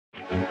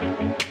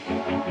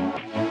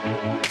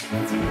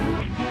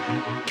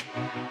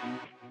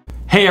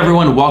Hey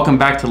everyone, welcome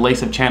back to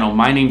LaceUp channel.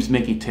 My name's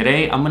Mickey.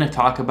 Today I'm going to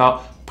talk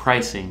about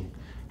pricing,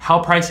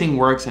 how pricing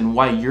works, and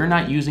why you're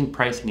not using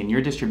pricing in your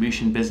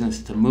distribution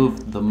business to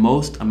move the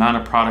most amount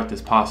of product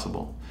as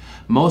possible.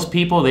 Most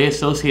people, they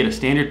associate a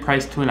standard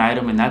price to an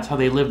item, and that's how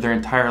they live their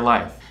entire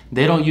life.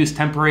 They don't use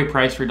temporary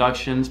price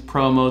reductions,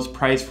 promos,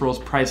 price rules,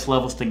 price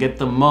levels to get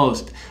the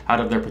most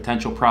out of their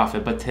potential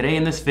profit. But today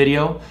in this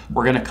video,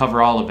 we're going to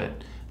cover all of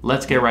it.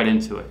 Let's get right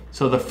into it.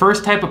 So the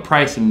first type of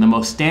pricing, the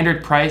most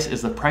standard price,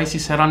 is the price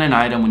you set on an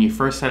item when you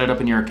first set it up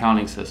in your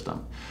accounting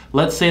system.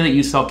 Let's say that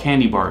you sell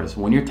candy bars.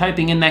 When you're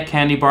typing in that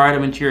candy bar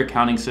item into your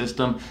accounting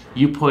system,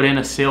 you put in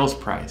a sales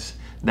price.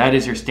 That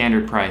is your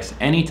standard price.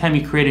 Anytime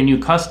you create a new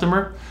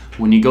customer,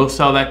 when you go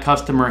sell that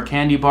customer a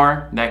candy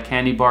bar, that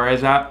candy bar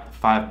is at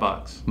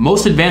 $5.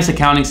 Most advanced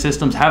accounting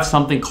systems have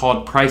something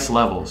called price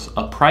levels.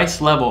 A price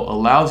level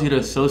allows you to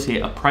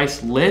associate a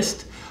price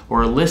list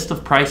or a list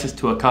of prices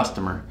to a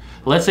customer.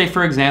 Let's say,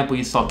 for example,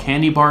 you sell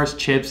candy bars,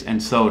 chips,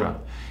 and soda.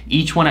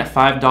 Each one at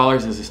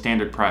 $5 is a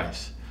standard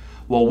price.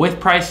 Well, with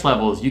price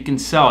levels, you can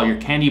sell your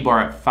candy bar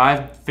at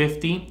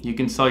 $5.50, you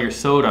can sell your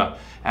soda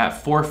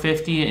at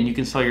 $4.50, and you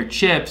can sell your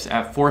chips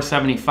at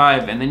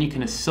 $4.75, and then you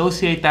can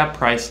associate that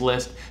price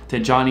list to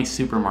Johnny's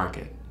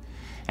Supermarket.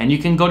 And you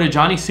can go to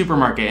Johnny's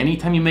Supermarket.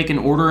 Anytime you make an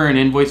order or an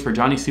invoice for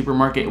Johnny's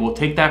Supermarket, it will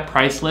take that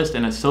price list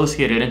and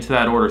associate it into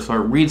that order. So it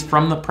reads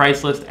from the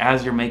price list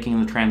as you're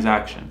making the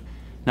transaction.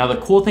 Now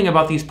the cool thing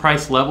about these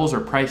price levels or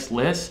price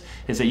lists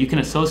is that you can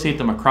associate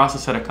them across a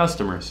set of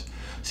customers.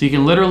 So you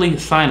can literally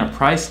assign a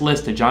price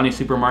list to Johnny's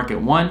Supermarket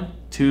 1,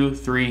 2,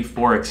 3,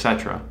 4,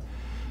 etc.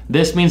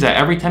 This means that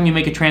every time you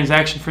make a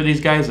transaction for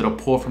these guys, it'll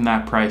pull from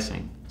that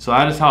pricing. So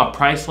that is how a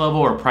price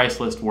level or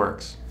price list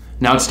works.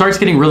 Now it starts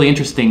getting really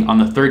interesting on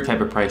the third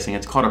type of pricing.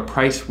 It's called a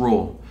price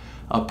rule.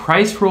 A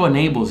price rule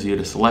enables you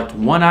to select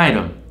one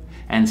item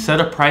and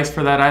set a price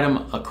for that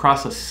item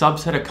across a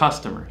subset of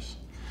customers.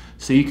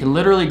 So you can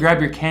literally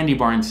grab your candy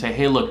bar and say,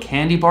 hey look,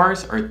 candy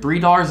bars are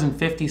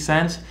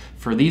 $3.50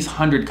 for these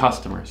 100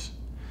 customers.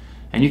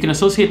 And you can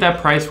associate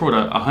that price rule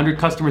to 100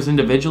 customers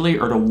individually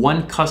or to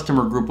one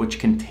customer group which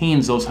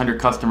contains those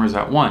 100 customers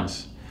at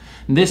once.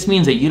 This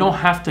means that you don't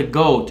have to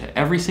go to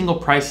every single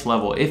price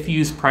level if you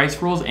use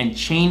price rules and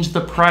change the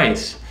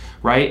price,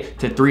 right,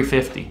 to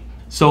 $3.50.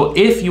 So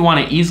if you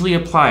want to easily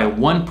apply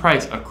one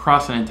price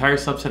across an entire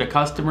subset of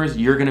customers,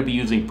 you're going to be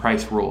using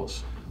price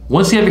rules.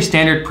 Once you have your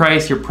standard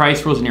price, your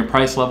price rules, and your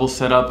price levels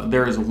set up,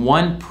 there is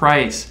one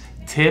price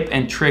tip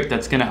and trick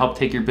that's going to help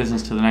take your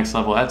business to the next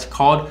level. That's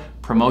called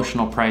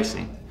promotional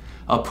pricing.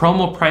 A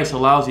promo price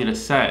allows you to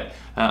set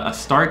a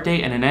start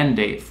date and an end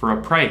date for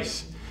a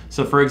price.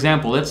 So for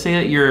example, let's say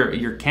that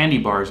your candy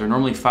bars are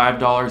normally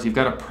 $5. You've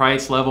got a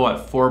price level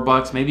at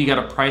 $4. Maybe you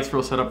got a price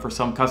rule set up for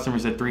some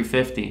customers at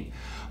 $3.50.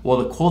 Well,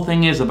 the cool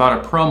thing is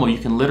about a promo, you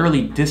can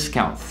literally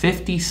discount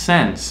 50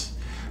 cents,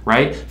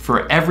 right,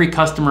 for every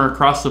customer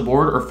across the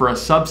board or for a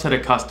subset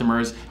of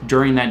customers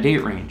during that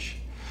date range.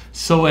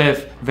 So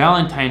if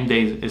Valentine's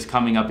Day is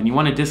coming up and you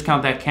want to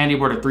discount that candy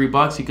bar to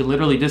 $3, you can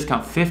literally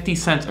discount 50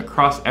 cents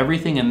across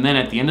everything, and then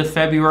at the end of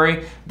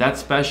February, that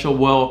special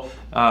will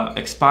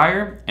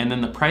expire, and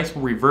then the price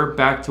will revert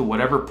back to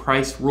whatever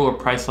price rule or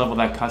price level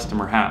that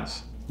customer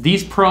has.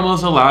 These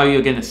promos allow you,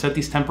 again, to set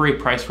these temporary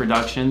price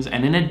reductions,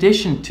 and in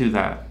addition to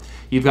that,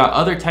 you've got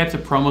other types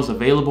of promos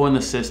available in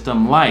the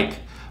system, like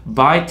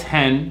buy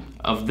 10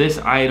 of this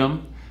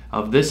item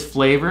of this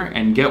flavor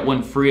and get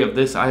one free of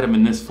this item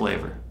in this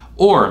flavor.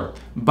 Or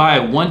buy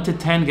 1 to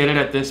 10, get it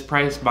at this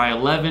price. Buy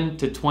 11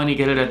 to 20,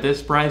 get it at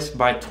this price.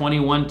 Buy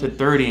 21 to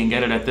 30 and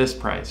get it at this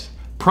price.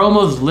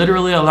 Promos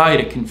literally allow you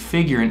to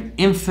configure an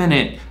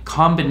infinite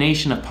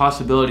combination of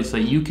possibilities so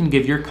that you can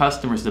give your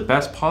customers the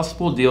best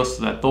possible deal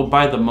so that they'll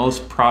buy the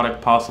most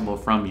product possible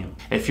from you.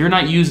 If you're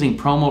not using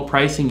promo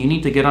pricing, you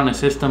need to get on a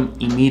system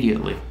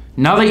immediately.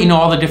 Now that you know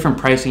all the different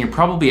pricing, you're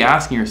probably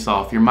asking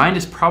yourself, your mind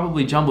is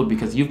probably jumbled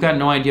because you've got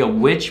no idea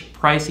which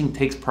pricing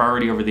takes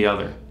priority over the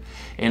other.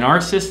 In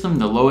our system,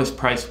 the lowest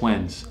price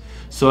wins.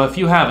 So if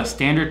you have a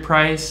standard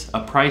price,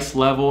 a price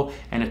level,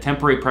 and a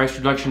temporary price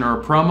reduction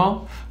or a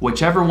promo,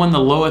 whichever one the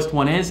lowest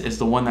one is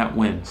the one that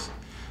wins.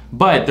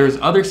 But there's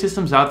other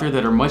systems out there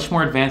that are much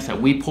more advanced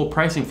that we pull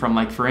pricing from,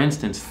 like for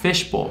instance,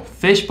 Fishbowl.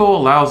 Fishbowl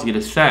allows you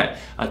to set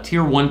a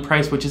tier 1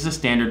 price, which is a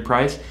standard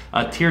price,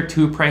 a tier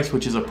 2 price,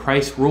 which is a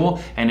price rule,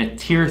 and a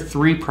tier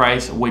 3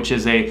 price, which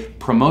is a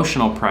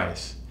promotional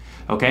price.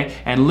 Okay,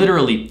 and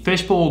literally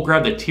Fishbowl will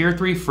grab the tier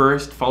 3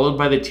 first, followed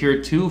by the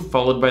tier 2,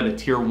 followed by the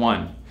tier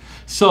 1.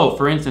 So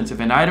for instance, if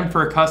an item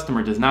for a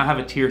customer does not have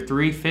a tier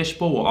 3,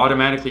 Fishbowl will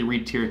automatically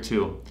read tier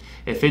 2.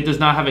 If it does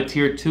not have a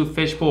tier 2,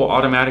 Fishbowl will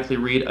automatically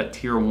read a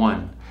tier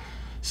 1.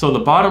 So the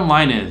bottom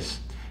line is,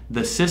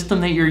 the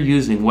system that you're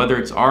using, whether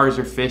it's ours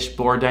or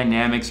Fishbowl or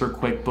Dynamics or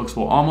QuickBooks,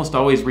 will almost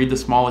always read the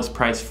smallest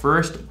price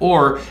first,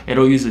 or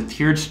it'll use a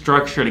tiered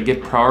structure to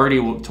give priority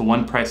to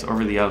one price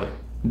over the other.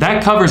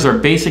 That covers our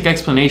basic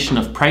explanation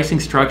of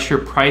pricing structure,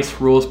 price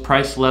rules,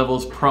 price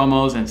levels,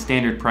 promos, and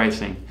standard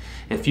pricing.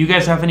 If you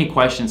guys have any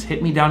questions,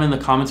 hit me down in the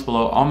comments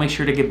below. I'll make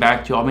sure to get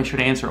back to you. I'll make sure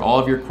to answer all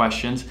of your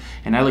questions,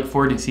 and I look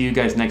forward to see you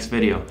guys next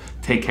video.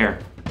 Take care.